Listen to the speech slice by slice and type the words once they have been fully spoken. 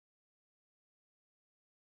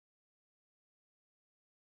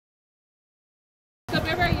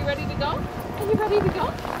you ready to go? Are you ready to go?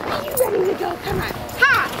 Are you ready to go? Come on.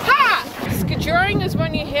 Ha! Ha! Skijoring is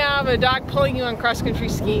when you have a dog pulling you on cross-country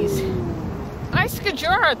skis. I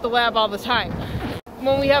skijor at the lab all the time.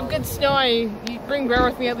 When we have good snow, I bring Behr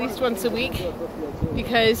with me at least once a week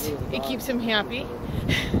because it keeps him happy.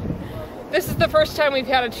 This is the first time we've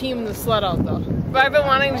had a team in the sled out though. But I've been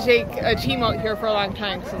wanting to take a team out here for a long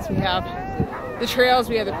time since we have the trails,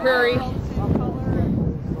 we have the prairie,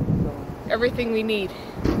 everything we need.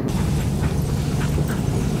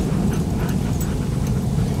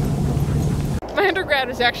 My undergrad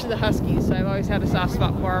was actually the Huskies, so I've always had a soft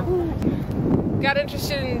spot for them. Got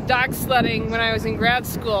interested in dog sledding when I was in grad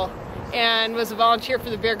school and was a volunteer for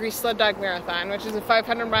the Behr Sled Dog Marathon, which is a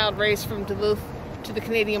 500-mile race from Duluth to the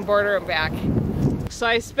Canadian border and back. So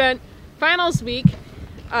I spent finals week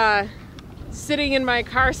sitting in my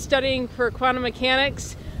car studying for quantum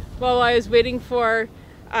mechanics while I was waiting for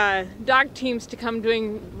dog teams to come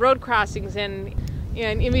doing road crossings, and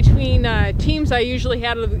in between teams I usually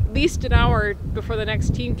had at least an hour before the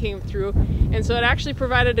next team came through, and so it actually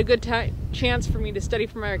provided a good chance for me to study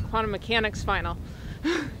for my quantum mechanics final.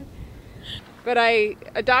 But I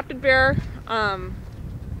adopted Behr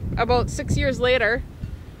about 6 years later.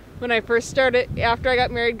 When I first started, after I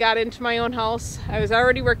got married, got into my own house. I was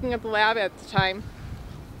already working at the lab at the time.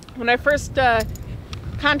 When I first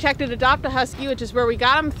contacted Adopt-a-Husky, which is where we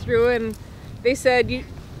got him through, and they said,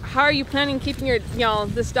 how are you planning keeping your,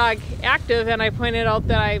 this dog active? And I pointed out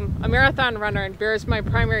that I'm a marathon runner and Behr is my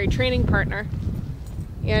primary training partner.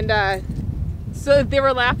 And so they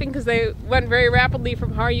were laughing because they went very rapidly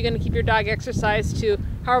from how are you going to keep your dog exercised to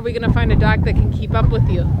how are we going to find a dog that can keep up with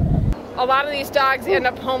you. A lot of these dogs end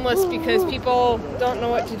up homeless because people don't know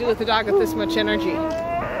what to do with a dog with this much energy.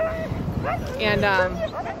 And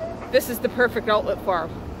this is the perfect outlet for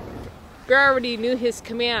him. Behr already knew his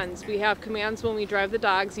commands. We have commands when we drive the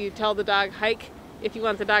dogs. You tell the dog hike if you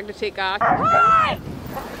want the dog to take off.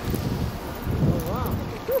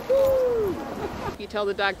 You tell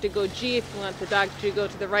the dog to go G if you want the dog to go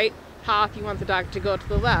to the right. Ha if you want the dog to go to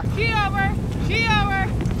the left. G over! G over!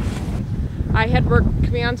 I had worked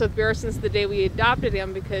commands with Behr since the day we adopted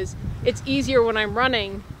him because it's easier when I'm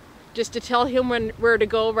running just to tell him where to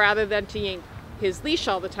go rather than to yank his leash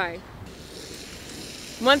all the time.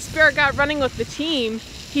 Once Behr got running with the team,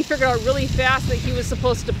 he figured out really fast that he was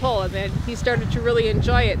supposed to pull, and then he started to really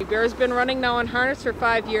enjoy it. Behr's been running now in harness for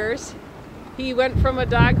 5 years. He went from a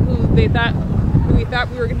dog who we thought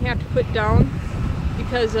we were going to have to put down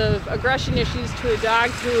because of aggression issues to a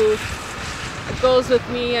dog who goes with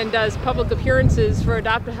me and does public appearances for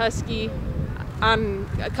Adopt-a-Husky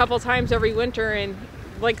a couple times every winter and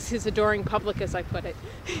likes his adoring public, as I put it.